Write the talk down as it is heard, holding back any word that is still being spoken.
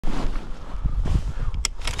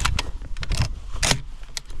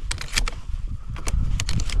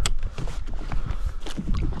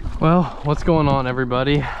Well, what's going on,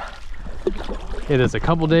 everybody? It is a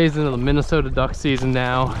couple days into the Minnesota duck season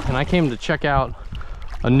now, and I came to check out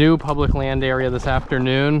a new public land area this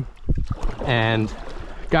afternoon and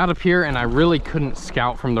got up here, and I really couldn't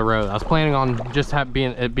scout from the road. I was planning on just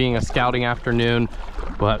it being a scouting afternoon,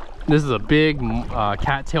 but this is a big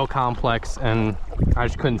cattail complex and I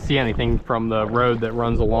just couldn't see anything from the road that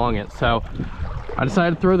runs along it. So I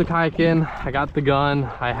decided to throw the kayak in. I got the gun.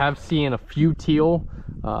 I have seen a few teal.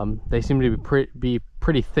 They seem to be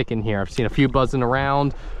pretty thick in here. I've seen a few buzzing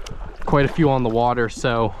around, quite a few on the water.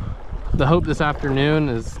 So the hope this afternoon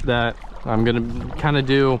is that I'm gonna kind of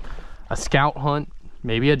do a scout hunt,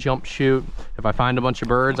 maybe a jump shoot. If I find a bunch of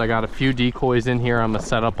birds, I got a few decoys in here I'm gonna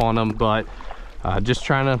set up on them, but just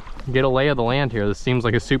trying to get a lay of the land here. This seems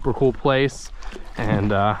like a super cool place,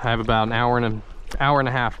 and I have about an hour and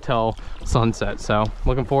a half till sunset. So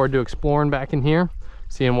looking forward to exploring back in here,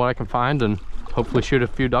 seeing what I can find, and hopefully shoot a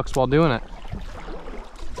few ducks while doing it.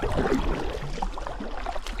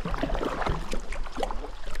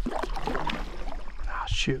 Ah,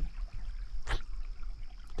 shoot.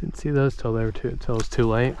 Didn't see those till it was too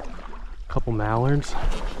late. A couple mallards.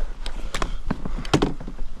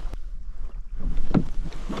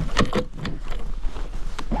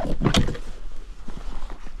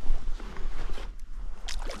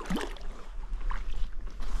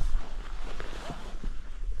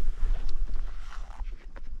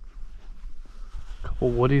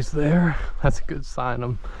 Couple woodies there. That's a good sign.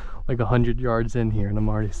 I'm like 100 yards in here and I'm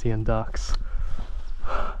already seeing ducks.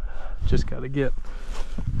 Just got to get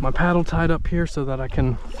my paddle tied up here so that I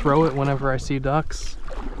can throw it whenever I see ducks.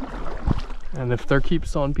 And if there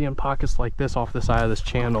keeps on being pockets like this off the side of this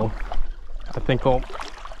channel, I think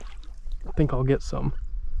I'll get some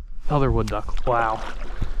other wood duck. Wow.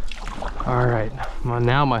 All right, well,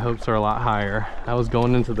 now my hopes are a lot higher. I was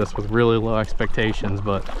going into this with really low expectations,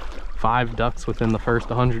 but 5 ducks within the first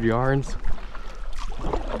 100 yards.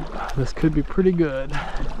 This could be pretty good.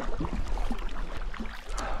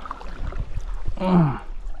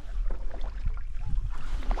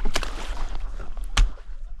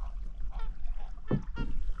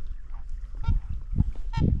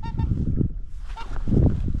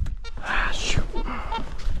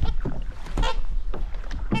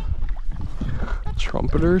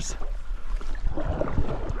 Trumpeters.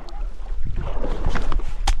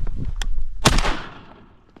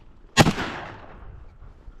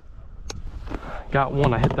 Got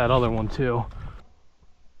one. I hit that other one too.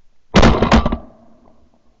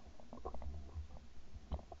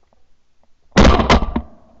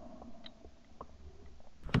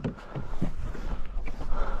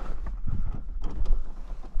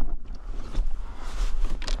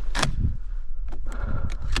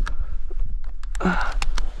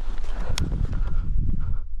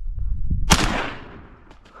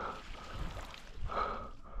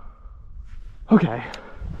 Okay,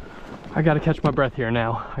 I gotta catch my breath here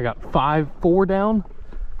now. I got 4 down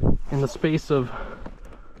in the space of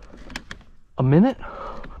a minute.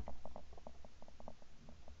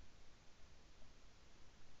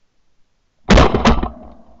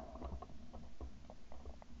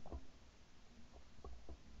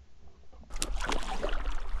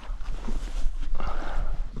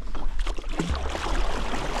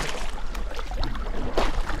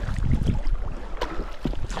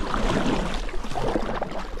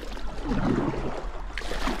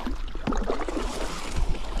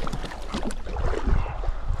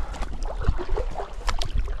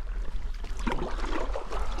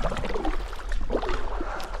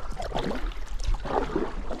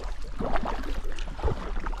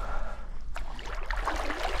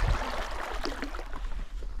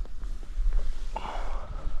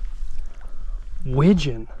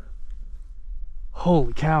 Widgeon.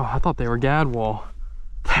 Holy cow, I thought they were gadwall.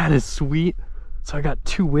 That is sweet. So I got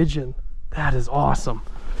 2 widgeon. That is awesome.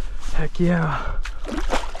 Heck yeah.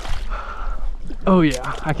 Oh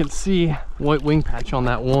yeah, I can see white wing patch on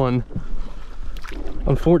that one.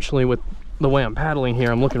 Unfortunately, with the way I'm paddling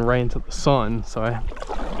here, I'm looking right into the sun, so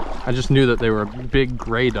I just knew that they were a big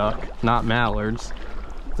gray duck, not mallards.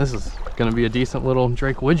 This is gonna be a decent little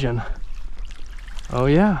Drake widgeon. Oh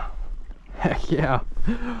yeah. Heck yeah.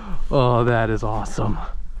 Oh, that is awesome.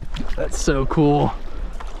 That's so cool.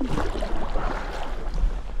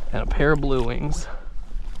 And a pair of blue wings.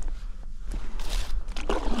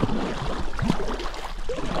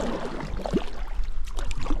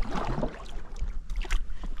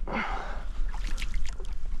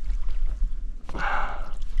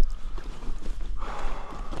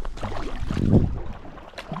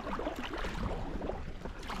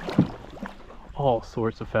 all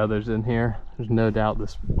sorts of feathers in here. There's no doubt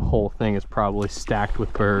this whole thing is probably stacked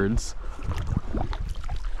with birds,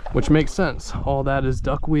 which makes sense. All that is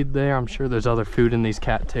duckweed there. I'm sure there's other food in these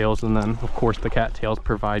cattails, and then of course the cattails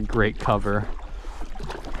provide great cover.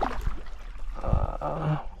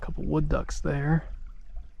 A couple wood ducks there.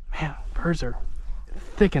 Man, birds are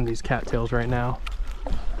thick in these cattails right now.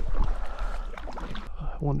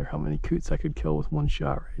 I wonder how many coots I could kill with one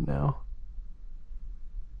shot right now.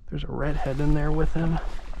 There's a redhead in there with him.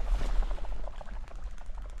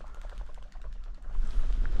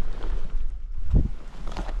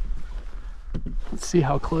 Let's see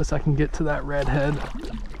how close I can get to that redhead.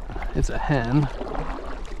 It's a hen.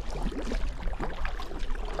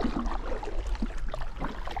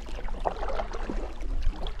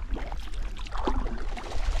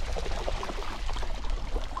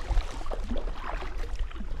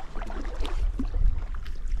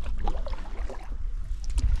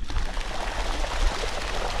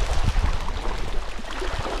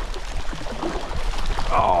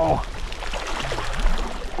 Oh!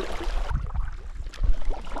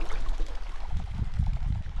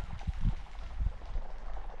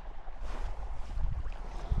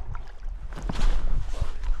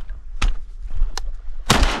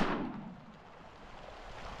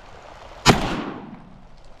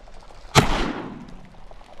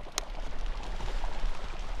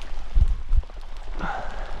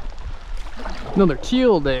 Another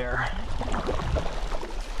teal there.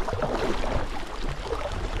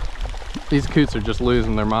 These coots are just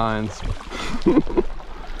losing their minds.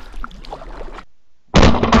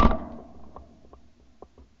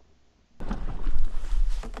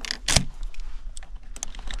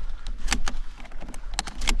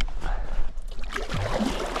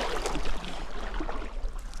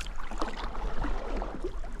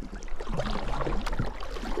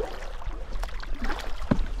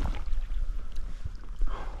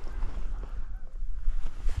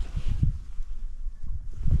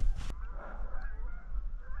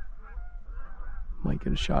 Might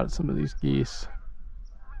get a shot at some of these geese.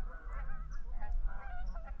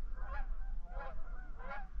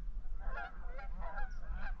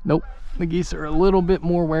 Nope, the geese are a little bit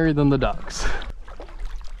more wary than the ducks.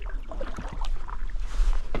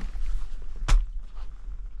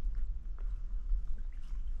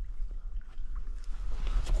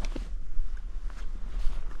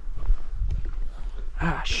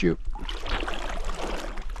 Ah, shoot.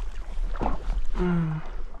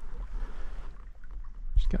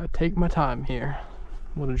 Gotta take my time here.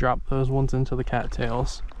 I'm gonna drop those ones into the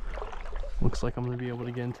cattails. Looks like I'm gonna be able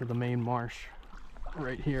to get into the main marsh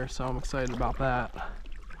right here, so I'm excited about that.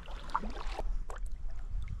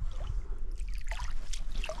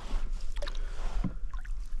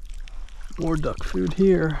 More duck food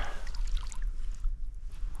here.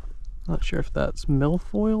 Not sure if that's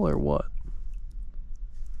milfoil or what,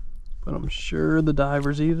 but I'm sure the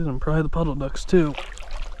divers eat it, and probably the puddle ducks too.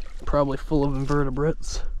 Probably full of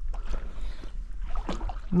invertebrates.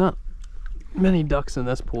 Not many ducks in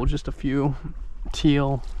this pool, just a few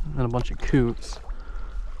teal and a bunch of coots.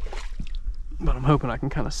 But I'm hoping I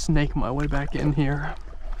can kind of snake my way back in here.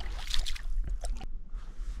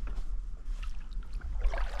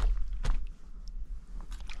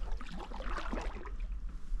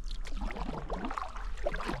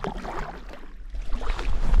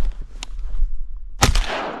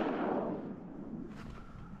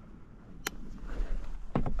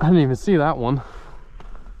 I didn't even see that one.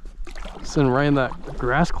 Sitting right in that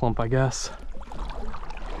grass clump, I guess.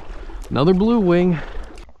 Another blue wing.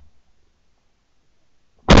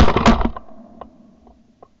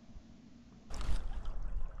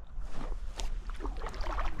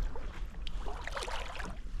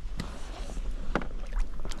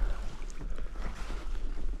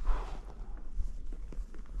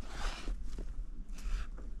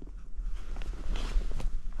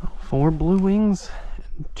 Four blue wings.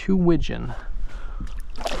 2 widgeon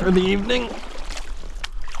for the evening.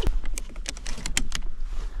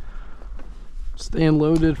 Staying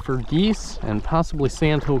loaded for geese and possibly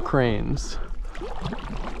sandhill cranes.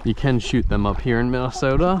 You can shoot them up here in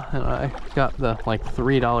Minnesota, and I got the like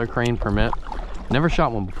 $3 crane permit. Never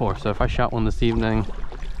shot one before, so if I shot one this evening,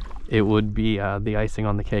 it would be the icing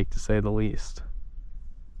on the cake, to say the least.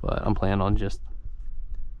 But I'm planning on just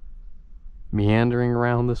meandering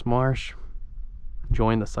around this marsh,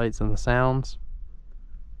 enjoying the sights and the sounds.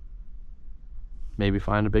 Maybe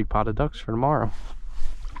find a big pot of ducks for tomorrow.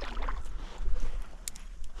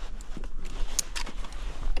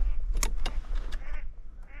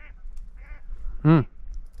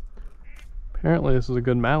 Apparently this is a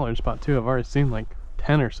good mallard spot too. I've already seen like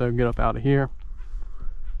 10 or so get up out of here.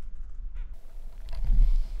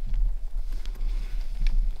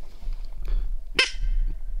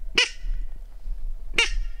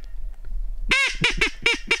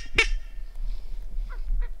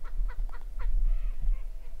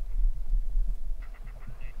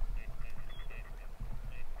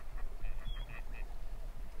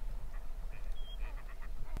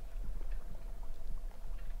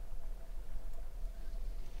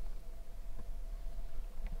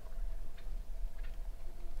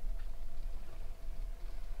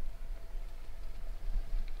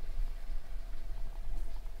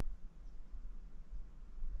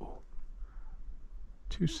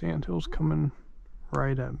 Two sandhills coming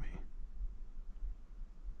right at me.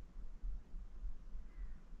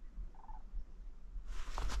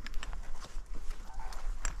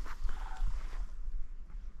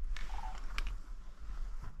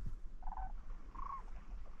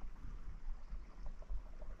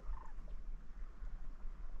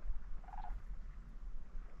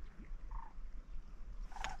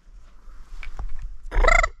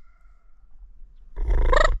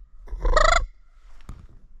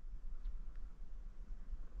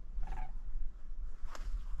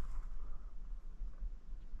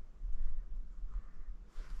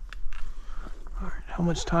 How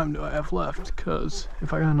much time do I have left? Because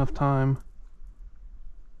if I got enough time,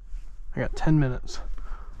 I got 10 minutes.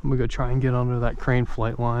 I'm gonna go try and get under that crane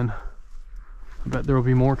flight line. I bet there will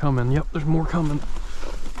be more coming. Yep, there's more coming.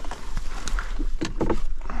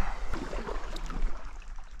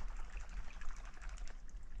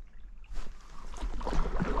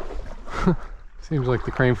 Seems like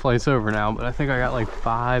the crane flight's over now, but I think I got like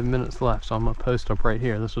 5 minutes left, so I'm gonna post up right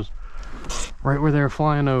here. This was right where they were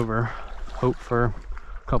flying over. Hope for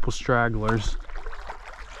a couple stragglers.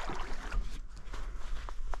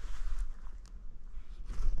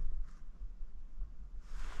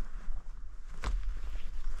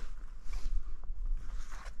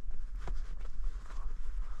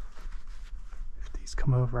 If these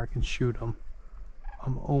come over, I can shoot them.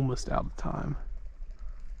 I'm almost out of time.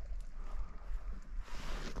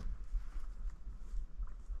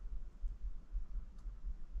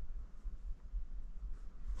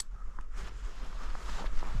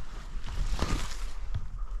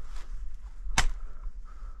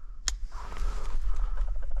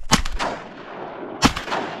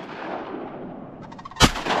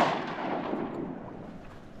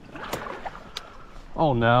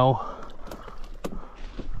 Oh no.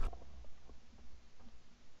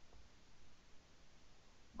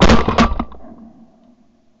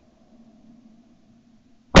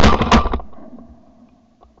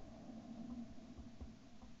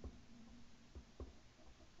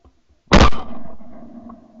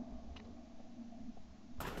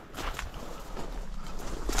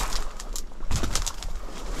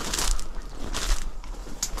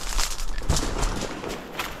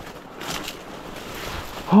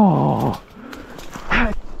 Oh,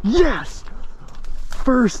 heck yes!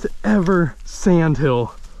 First ever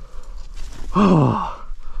sandhill. Oh,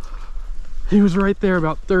 he was right there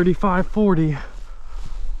about 35, 40,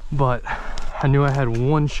 but I knew I had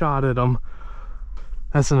one shot at him.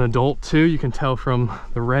 That's an adult too, you can tell from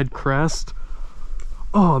the red crest.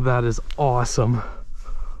 Oh, that is awesome.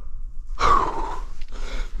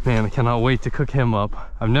 Man, I cannot wait to cook him up.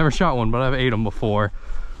 I've never shot one, but I've ate them before.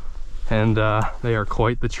 And they are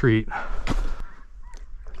quite the treat.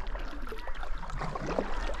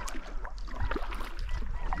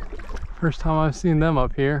 First time I've seen them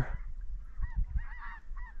up here.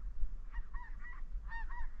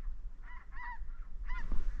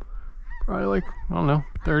 Probably like, I don't know,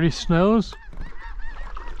 30 snows.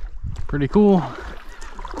 Pretty cool.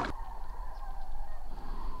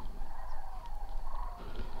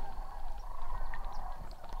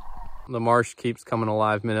 The marsh keeps coming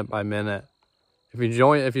alive minute by minute. If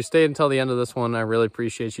you stayed until the end of this one, I really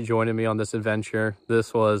appreciate you joining me on this adventure.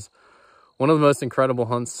 This was one of the most incredible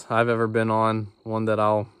hunts I've ever been on, one that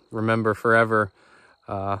I'll remember forever.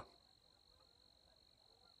 Man,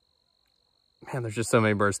 there's just so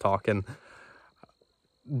many birds talking.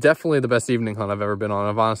 Definitely the best evening hunt I've ever been on.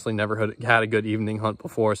 I've honestly never had a good evening hunt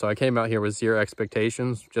before, so I came out here with zero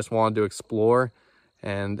expectations, just wanted to explore,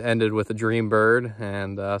 and ended with a dream bird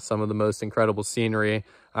and some of the most incredible scenery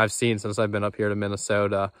I've seen since I've been up here to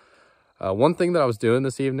Minnesota. One thing that I was doing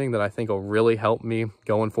this evening that I think will really help me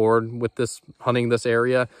going forward with this hunting this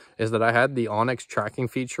area is that I had the Onyx tracking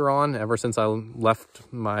feature on ever since I left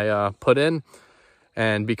my put-in.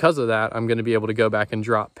 And because of that, I'm going to be able to go back and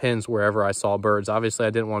drop pins wherever I saw birds. Obviously, I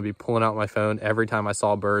didn't want to be pulling out my phone every time I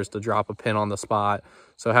saw birds to drop a pin on the spot.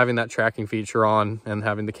 So having that tracking feature on and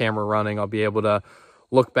having the camera running, I'll be able to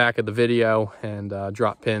look back at the video and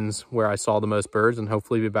drop pins where I saw the most birds and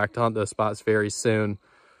hopefully be back to hunt those spots very soon.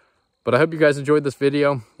 But I hope you guys enjoyed this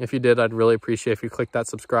video. If you did, I'd really appreciate if you click that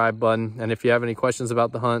subscribe button. And if you have any questions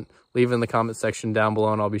about the hunt, leave it in the comment section down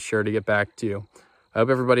below and I'll be sure to get back to you. I hope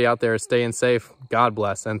everybody out there is staying safe. God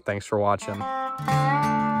bless, and thanks for watching.